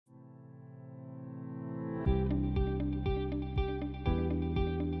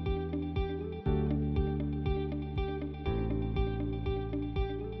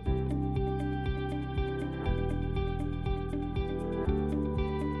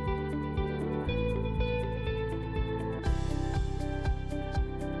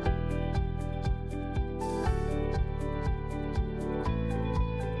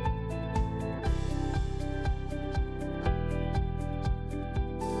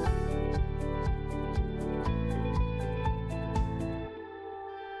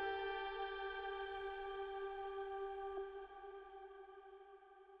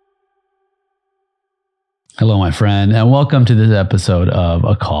Hello, my friend, and welcome to this episode of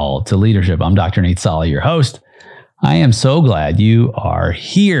A Call to Leadership. I'm Dr. Nate Sala, your host. I am so glad you are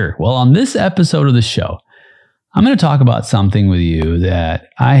here. Well, on this episode of the show, I'm going to talk about something with you that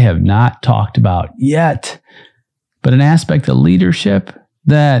I have not talked about yet, but an aspect of leadership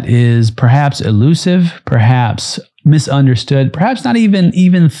that is perhaps elusive, perhaps misunderstood, perhaps not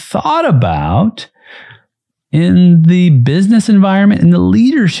even thought about in the business environment, in the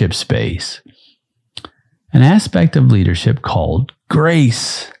leadership space. An aspect of leadership called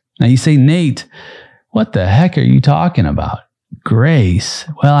grace. Now you say, Nate, what the heck are you talking about? Grace.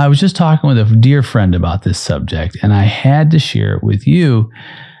 Well, I was just talking with a dear friend about this subject, and I had to share it with you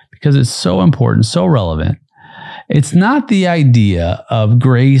because it's so important, so relevant. It's not the idea of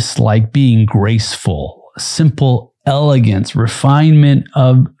grace like being graceful, simple elegance, refinement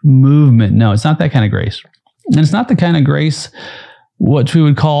of movement. No, it's not that kind of grace. And it's not the kind of grace what we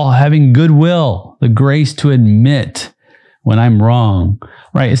would call having goodwill, the grace to admit when I'm wrong,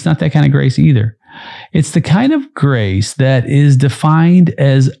 right? It's not that kind of grace either. It's the kind of grace that is defined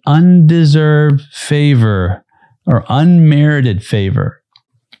as undeserved favor or unmerited favor.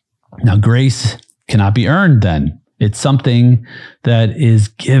 Now, grace cannot be earned then. It's something that is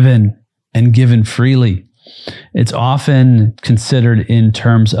given and given freely. It's often considered in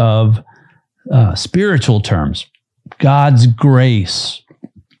terms of spiritual terms. God's grace,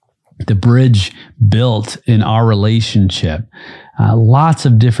 the bridge built in our relationship, lots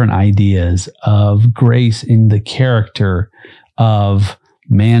of different ideas of grace in the character of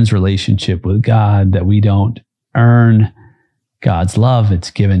man's relationship with God, that we don't earn God's love,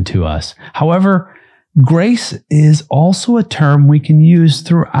 it's given to us. However, grace is also a term we can use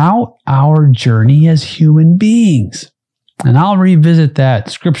throughout our journey as human beings. And I'll revisit that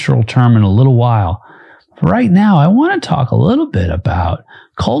scriptural term in a little while. Right now, I want to talk a little bit about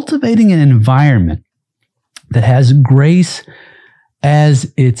cultivating an environment that has grace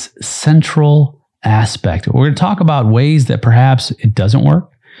as its central aspect. We're going to talk about ways that perhaps it doesn't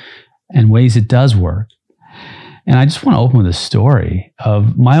work and ways it does work. And I just want to open with a story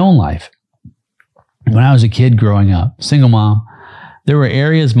of my own life. When I was a kid growing up, single mom, there were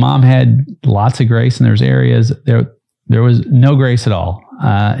areas mom had lots of grace, and there was areas there was no grace at all.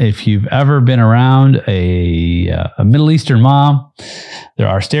 If you've ever been around a Middle Eastern mom, there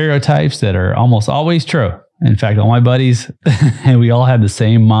are stereotypes that are almost always true. In fact, all my buddies, we all had the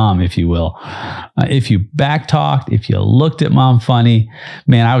same mom, if you will. If you backtalked, if you looked at mom funny,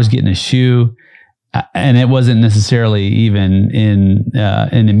 man, I was getting a shoe. And it wasn't necessarily even in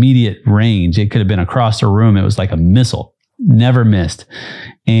an immediate range. It could have been across the room. It was like a missile. Never missed.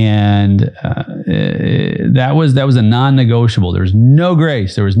 And that was a non-negotiable. There was no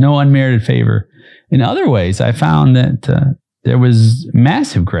grace. There was no unmerited favor. In other ways, I found that there was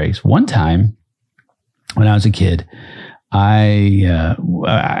massive grace. One time when I was a kid, I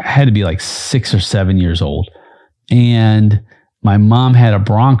had to be like 6 or 7 years old. And my mom had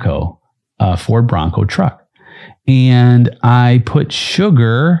a Ford Bronco truck. And I put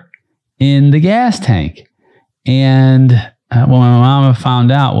sugar in the gas tank. And when my mama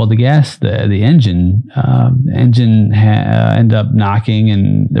found out, well, the engine ended up knocking,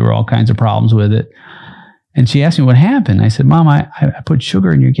 and there were all kinds of problems with it. And she asked me what happened. I said, Mom, I put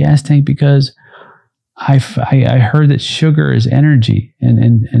sugar in your gas tank because I heard that sugar is energy,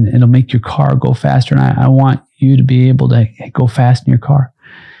 and it'll make your car go faster. And I want you to be able to go fast in your car.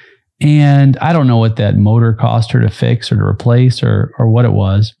 And I don't know what that motor cost her to fix or to replace or what it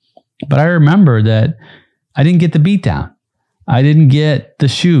was. But I remember that I didn't get the beat down. I didn't get the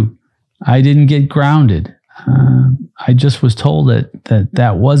shoe. I didn't get grounded. I just was told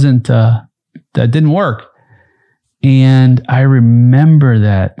that wasn't, that didn't work. And I remember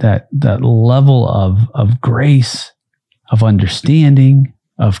that level of grace, of understanding,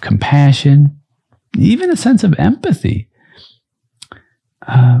 of compassion, even a sense of empathy.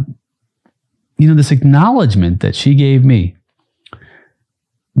 This acknowledgement that she gave me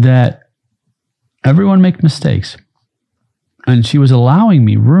that everyone makes mistakes, and she was allowing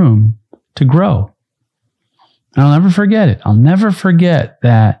me room to grow. And I'll never forget it. I'll never forget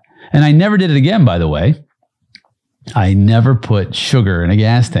that. And I never did it again, by the way. I never put sugar in a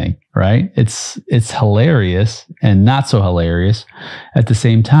gas tank, right? It's hilarious and not so hilarious at the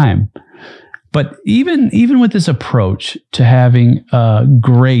same time. But even with this approach to having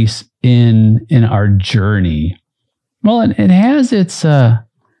grace in our journey, well, it has its set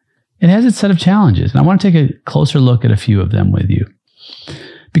of challenges. And I want to take a closer look at a few of them with you.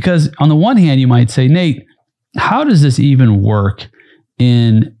 Because on the one hand, you might say, Nate, how does this even work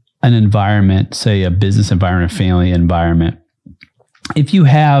in an environment, say a business environment, a family environment, if you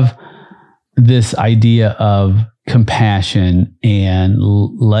have this idea of compassion and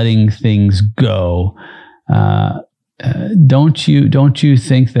letting things go, don't you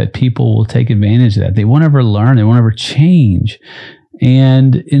think that people will take advantage of that? They won't ever learn. They won't ever change.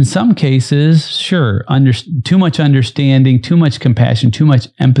 And in some cases, sure, too much understanding, too much compassion, too much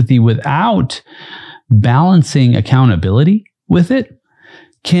empathy without balancing accountability with it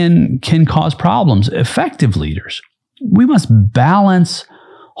can cause problems. Effective leaders, we must balance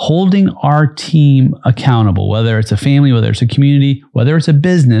holding our team accountable, whether it's a family, whether it's a community, whether it's a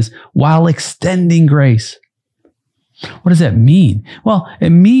business, while extending grace. What does that mean? Well, it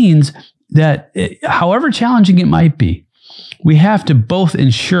means that however challenging it might be, we have to both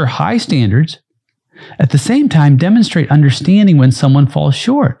ensure high standards, at the same time demonstrate understanding when someone falls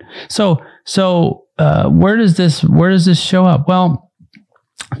short. So where does this show up? Well,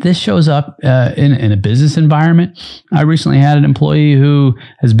 this shows up in a business environment. I recently had an employee who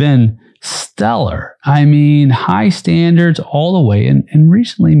has been stellar. I mean, high standards all the way, and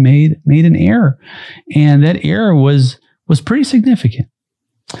recently made an error, and that error was pretty significant.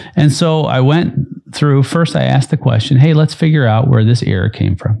 And so I went through. First, I asked the question, "Hey, let's figure out where this error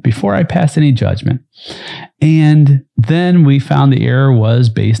came from before I pass any judgment." And then we found the error was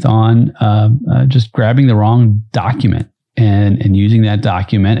based on just grabbing the wrong document and using that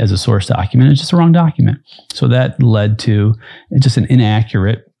document as a source document. It's just a wrong document. So that led to just an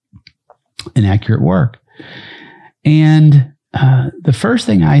inaccurate work. And the first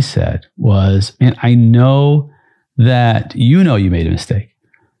thing I said was, "Man, I know that you made a mistake."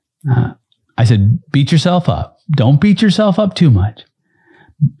 I said, "Beat yourself up. Don't beat yourself up too much."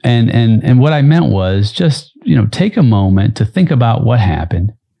 And what I meant was just, take a moment to think about what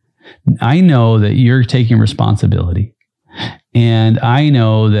happened. I know that you're taking responsibility, and I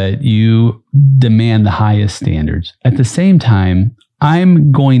know that you demand the highest standards. At the same time,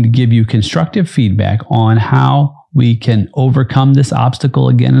 I'm going to give you constructive feedback on how we can overcome this obstacle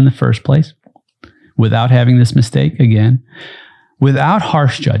again in the first place, without having this mistake again, without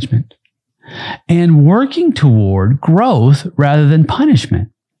harsh judgment, and working toward growth rather than punishment.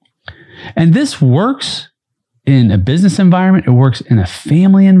 And this works in a business environment. It works in a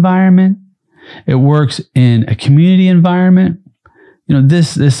family environment. It works in a community environment.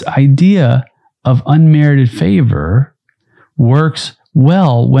 This idea of unmerited favor works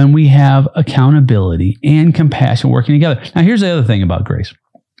well when we have accountability and compassion working together. Now, here's the other thing about grace.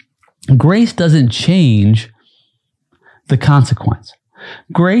 Grace doesn't change the consequence.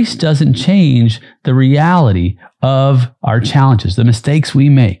 Grace doesn't change the reality of our challenges, the mistakes we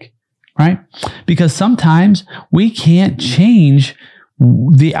make, right? Because sometimes we can't change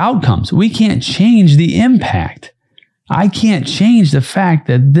the outcomes. We can't change the impact. I can't change the fact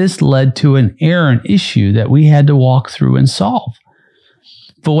that this led to an error, an issue that we had to walk through and solve.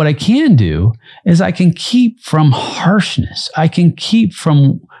 But what I can do is I can keep from harshness. I can keep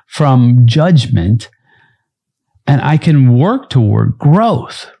from judgment, and I can work toward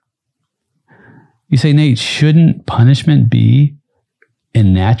growth. You say, "Nate, shouldn't punishment be a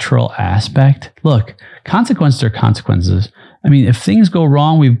natural aspect?" Look, consequences are consequences. I mean, if things go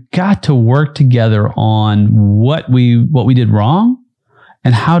wrong, we've got to work together on what we did wrong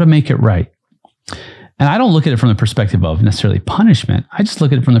and how to make it right. And I don't look at it from the perspective of necessarily punishment. I just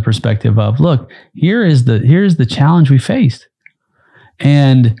look at it from the perspective of, look, here's the challenge we faced.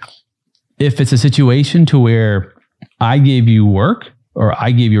 And if it's a situation to where I gave you work or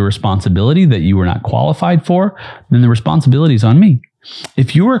I gave you a responsibility that you were not qualified for, then the responsibility is on me.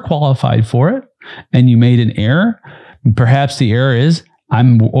 If you were qualified for it and you made an error, perhaps the error is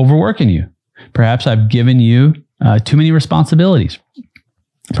I'm overworking you. Perhaps I've given you too many responsibilities.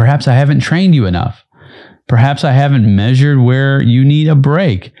 Perhaps I haven't trained you enough. Perhaps I haven't measured where you need a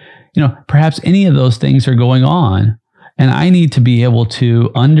break. Perhaps any of those things are going on, and I need to be able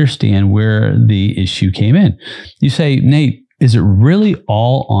to understand where the issue came in. You say, "Nate, is it really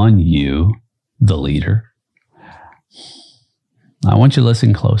all on you, the leader?" I want you to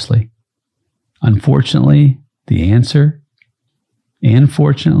listen closely. Unfortunately, the answer, and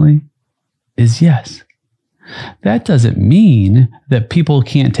fortunately, is yes. That doesn't mean that people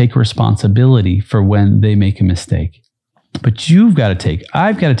can't take responsibility for when they make a mistake. But I've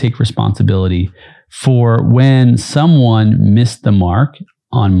got to take responsibility for when someone missed the mark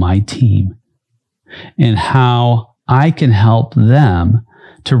on my team and how I can help them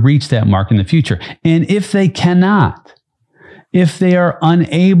to reach that mark in the future. And if they cannot, if they are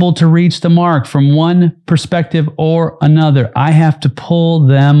unable to reach the mark from one perspective or another, I have to pull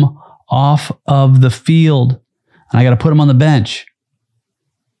them off of the field, and I got to put them on the bench.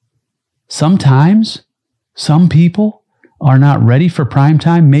 Sometimes, some people are not ready for prime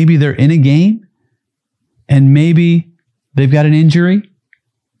time. Maybe they're in a game and maybe they've got an injury.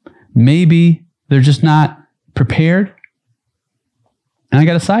 Maybe they're just not prepared. And I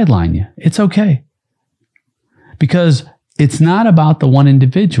got to sideline you. It's okay. Because it's not about the one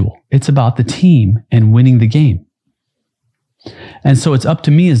individual. It's about the team and winning the game. And so it's up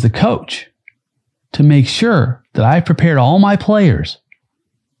to me as the coach to make sure that I've prepared all my players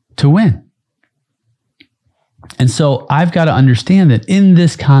to win. And so I've got to understand that in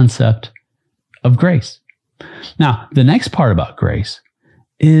this concept of grace. Now, the next part about grace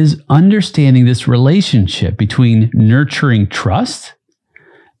is understanding this relationship between nurturing trust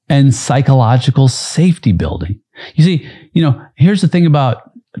and psychological safety building. You see, here's the thing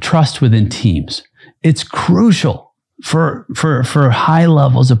about trust within teams. It's crucial for high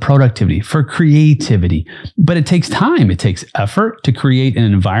levels of productivity, for creativity. But it takes time. It takes effort to create an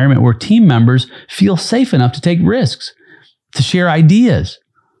environment where team members feel safe enough to take risks, to share ideas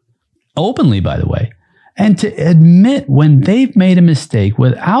openly, by the way, and to admit when they've made a mistake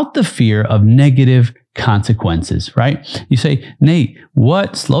without the fear of negative consequences, right? You say, Nate,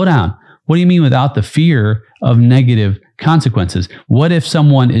 slow down. What do you mean without the fear of negative consequences? What if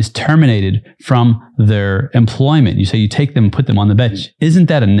someone is terminated from their employment? You say you take them and put them on the bench. Isn't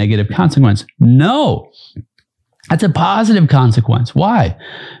that a negative consequence? No, that's a positive consequence. Why?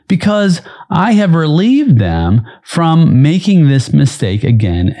 Because I have relieved them from making this mistake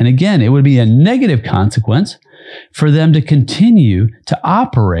again and again. It would be a negative consequence for them to continue to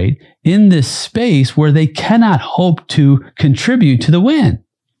operate in this space where they cannot hope to contribute to the win.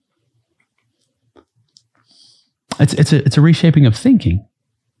 It's a reshaping of thinking.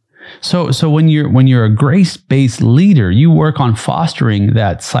 So when you're a grace-based leader, you work on fostering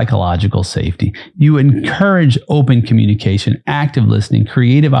that psychological safety. You encourage open communication, active listening,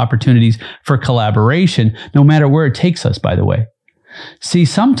 creative opportunities for collaboration, no matter where it takes us, by the way. See,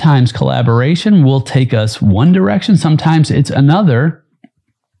 sometimes collaboration will take us one direction, sometimes it's another.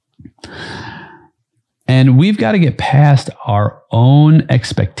 And we've got to get past our own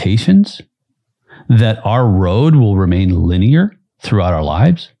expectations that our road will remain linear throughout our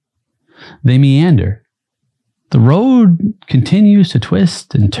lives. They meander. The road continues to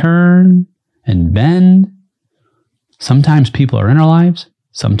twist and turn and bend. Sometimes people are in our lives.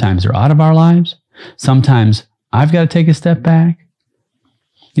 Sometimes they're out of our lives. Sometimes I've got to take a step back.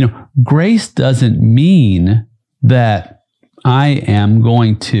 Grace doesn't mean that I am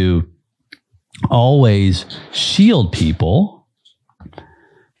going to always shield people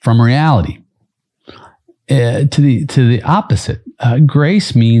from reality. To the opposite.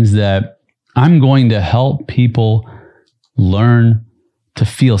 Grace means that I'm going to help people learn to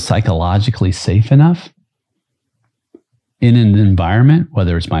feel psychologically safe enough in an environment,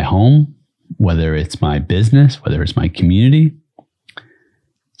 whether it's my home, whether it's my business, whether it's my community,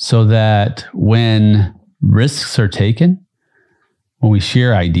 so that when risks are taken, when we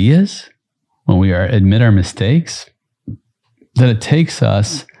share ideas, when we admit our mistakes, that it takes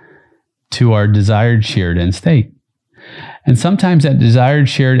us to our desired shared end state. And sometimes that desired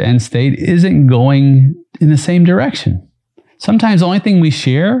shared end state isn't going in the same direction. Sometimes the only thing we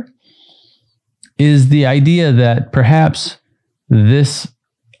share is the idea that perhaps this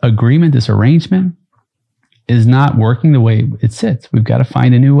agreement, this arrangement, is not working the way it sits. We've got to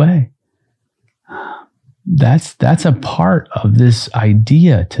find a new way. That's a part of this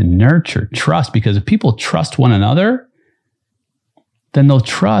idea to nurture trust, because if people trust one another, then they'll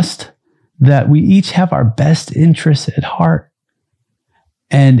trust that we each have our best interests at heart.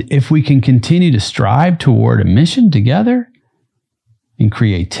 And if we can continue to strive toward a mission together in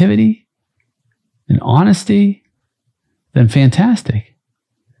creativity and honesty, then fantastic.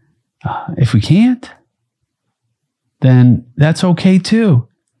 If we can't, then that's okay too.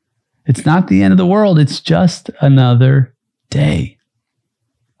 It's not the end of the world. It's just another day.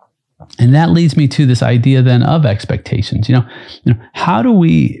 And that leads me to this idea then of expectations. How do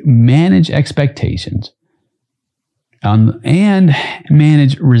we manage expectations and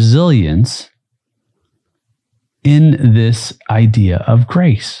manage resilience in this idea of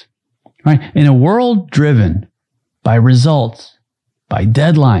grace? Right? In a world driven by results, by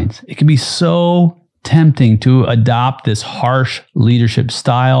deadlines, it can be so tempting to adopt this harsh leadership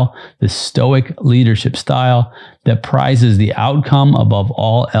style, this stoic leadership style that prizes the outcome above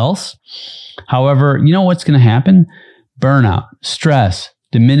all else. However, you know what's going to happen? Burnout, stress,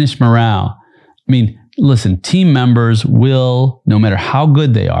 diminished morale. Listen, team members will, no matter how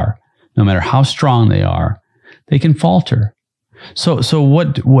good they are, no matter how strong they are, they can falter. So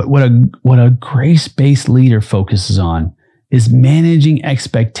what a grace-based leader focuses on is managing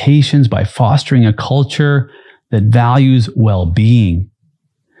expectations by fostering a culture that values well-being,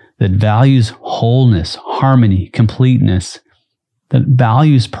 that values wholeness, harmony, completeness, that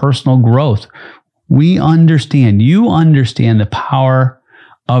values personal growth. You understand the power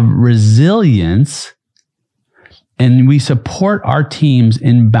of resilience, and we support our teams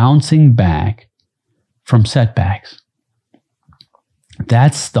in bouncing back from setbacks.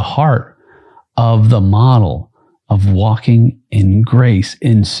 That's the heart of the model of walking in grace,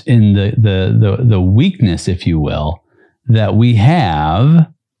 in the weakness, if you will, that we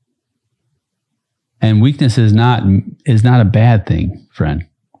have. And weakness is not a bad thing, friend.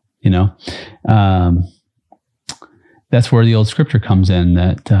 That's where the old scripture comes in,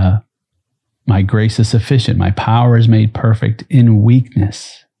 that my grace is sufficient. My power is made perfect in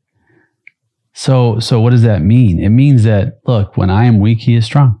weakness. So what does that mean? It means that, look, when I am weak, he is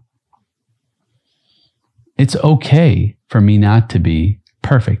strong. It's okay for me not to be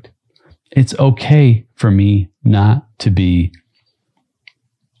perfect. It's okay for me not to be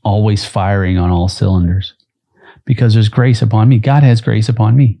always firing on all cylinders, because there's grace upon me. God has grace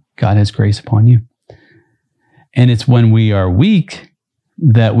upon me. God has grace upon you. And it's when we are weak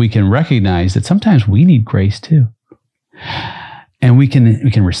that we can recognize that sometimes we need grace too. And we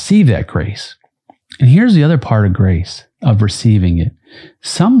can receive that grace. And here's the other part of grace, of receiving it.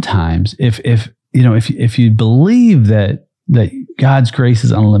 Sometimes if you believe that God's grace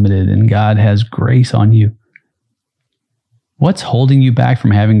is unlimited and God has grace on you, what's holding you back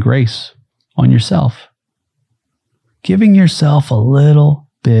from having grace on yourself? Giving yourself a little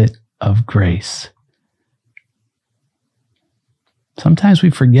bit of grace. Sometimes we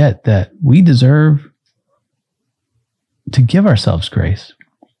forget that we deserve to give ourselves grace.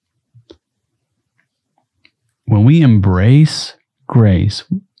 When we embrace grace,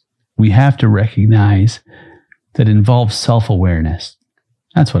 we have to recognize that it involves self-awareness.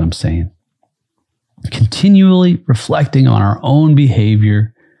 That's what I'm saying. Continually reflecting on our own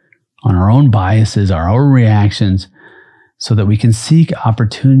behavior, on our own biases, our own reactions, so that we can seek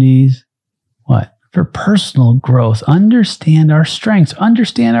opportunities, for personal growth, understand our strengths,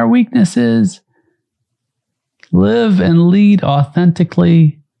 understand our weaknesses, live and lead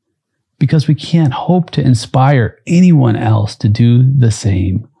authentically, because we can't hope to inspire anyone else to do the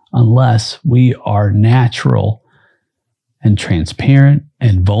same unless we are natural and transparent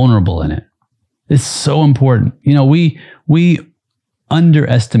and vulnerable in it. It's so important. We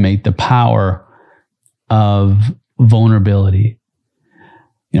underestimate the power of vulnerability.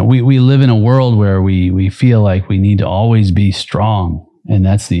 We live in a world where we feel like we need to always be strong, and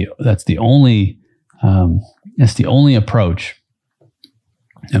that's the only approach,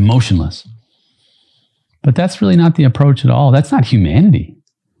 emotionless. But that's really not the approach at all. That's not humanity.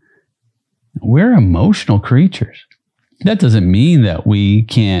 We're emotional creatures. That doesn't mean that we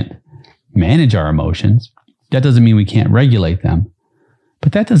can't manage our emotions. That doesn't mean we can't regulate them.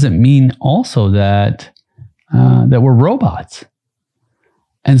 But that doesn't mean also that we're robots.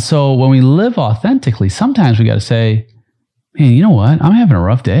 And so when we live authentically, sometimes we got to say, man, you know what? I'm having a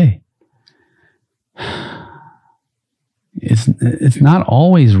rough day. It's not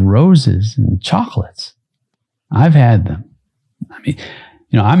always roses and chocolates. I've had them.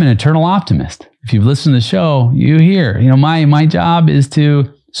 I'm an eternal optimist. If you've listened to the show, you hear, my job is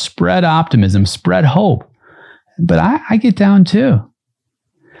to spread optimism, spread hope. But I get down too.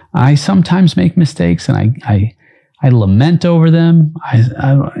 I sometimes make mistakes, and I lament over them.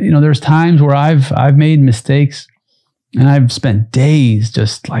 There's times where I've made mistakes, and I've spent days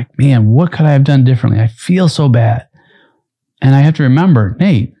just like, man, what could I have done differently? I feel so bad. And I have to remember,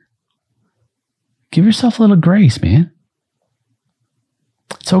 Nate, give yourself a little grace, man.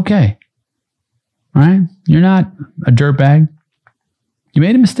 It's okay. Right? You're not a dirtbag. You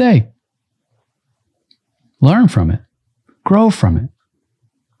made a mistake. Learn from it. Grow from it.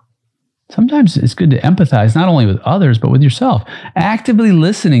 Sometimes it's good to empathize, not only with others, but with yourself. Actively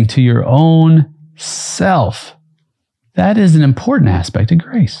listening to your own self. That is an important aspect of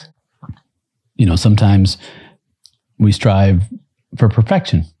grace. Sometimes we strive for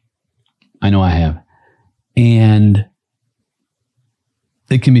perfection. I know I have. And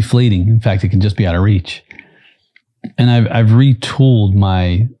it can be fleeting. In fact, it can just be out of reach. And I've retooled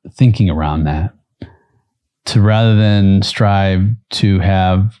my thinking around that to, rather than strive to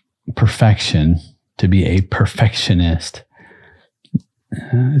have perfection, to be a perfectionist.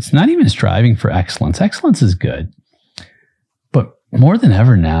 It's not even striving for excellence. Excellence is good. But more than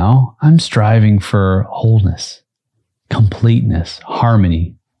ever now, I'm striving for wholeness, completeness,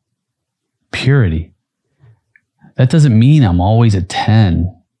 harmony, purity. That doesn't mean I'm always a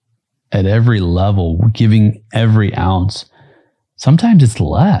 10 at every level, giving every ounce. Sometimes it's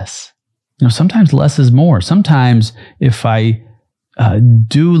less. sometimes less is more. Sometimes if I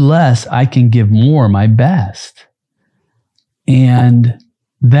do less, I can give more, my best. And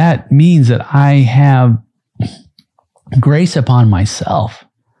that means that I have grace upon myself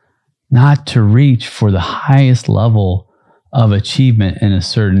not to reach for the highest level of achievement in a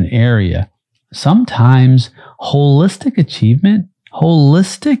certain area. Sometimes holistic achievement,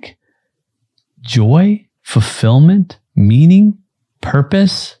 holistic joy, fulfillment, meaning,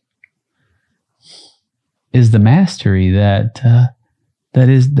 purpose is the mastery that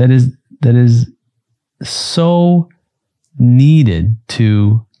is so needed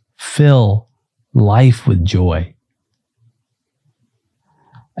to fill life with joy.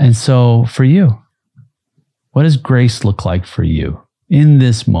 And so for you, what does grace look like for you in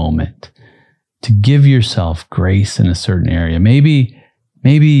this moment to give yourself grace in a certain area? Maybe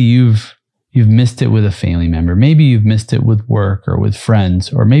you've missed it with a family member. Maybe you've missed it with work or with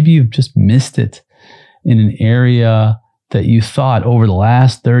friends, or maybe you've just missed it in an area that you thought over the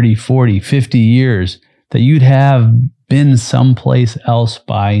last 30, 40, 50 years that you'd have been someplace else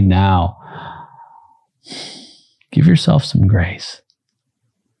by now. Give yourself some grace.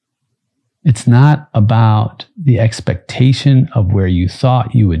 It's not about the expectation of where you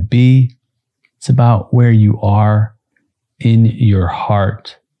thought you would be. It's about where you are in your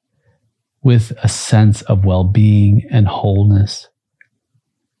heart with a sense of well-being and wholeness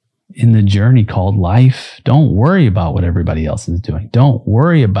in the journey called life. Don't worry about what everybody else is doing. Don't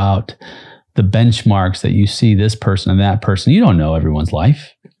worry about the benchmarks that you see this person and that person. You don't know everyone's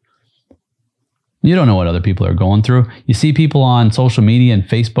life. You don't know what other people are going through. You see people on social media and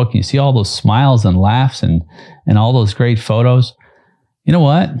Facebook, and you see all those smiles and laughs and all those great photos. You know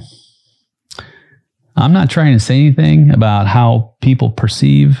what? I'm not trying to say anything about how people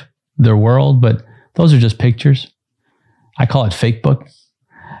perceive their world, but those are just pictures. I call it fake book.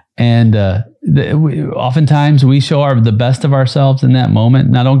 And oftentimes we show the best of ourselves in that moment.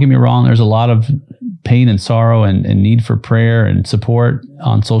 Now, don't get me wrong. There's a lot of pain and sorrow and need for prayer and support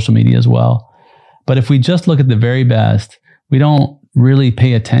on social media as well. But if we just look at the very best, we don't really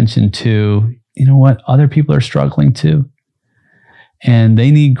pay attention to, what other people are struggling too. And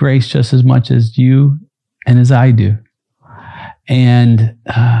they need grace just as much as you and as I do. And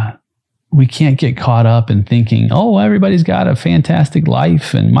we can't get caught up in thinking, oh, everybody's got a fantastic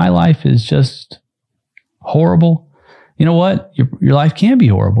life and my life is just horrible. You know what? Your life can be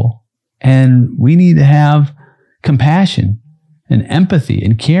horrible. And we need to have compassion and empathy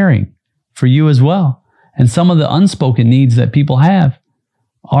and caring for you as well. And some of the unspoken needs that people have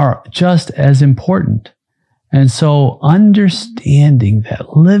are just as important. And so understanding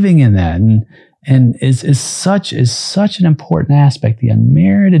that, living in that, and is such an important aspect. The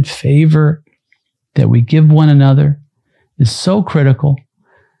unmerited favor that we give one another is so critical,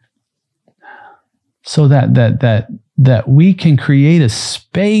 so that we can create a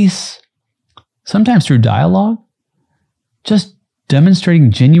space, sometimes through dialogue, just demonstrating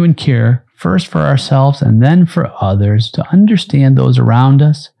genuine care, first for ourselves and then for others, to understand those around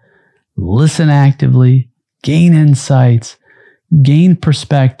us, listen actively, gain insights, gain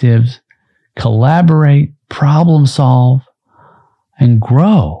perspectives, collaborate, problem solve, and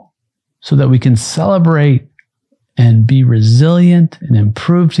grow so that we can celebrate and be resilient and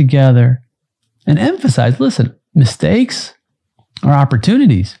improve together and emphasize, listen, mistakes are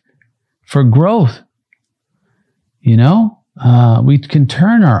opportunities for growth. We can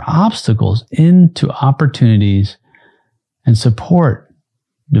turn our obstacles into opportunities and support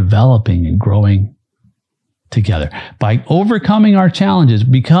developing and growing together. By overcoming our challenges,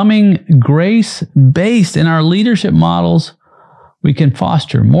 becoming grace-based in our leadership models, we can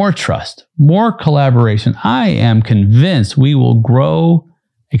foster more trust, more collaboration. I am convinced we will grow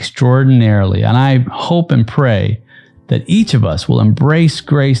extraordinarily. And I hope and pray that each of us will embrace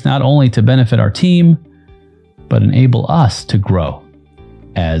grace not only to benefit our team, but enable us to grow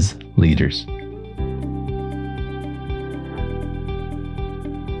as leaders.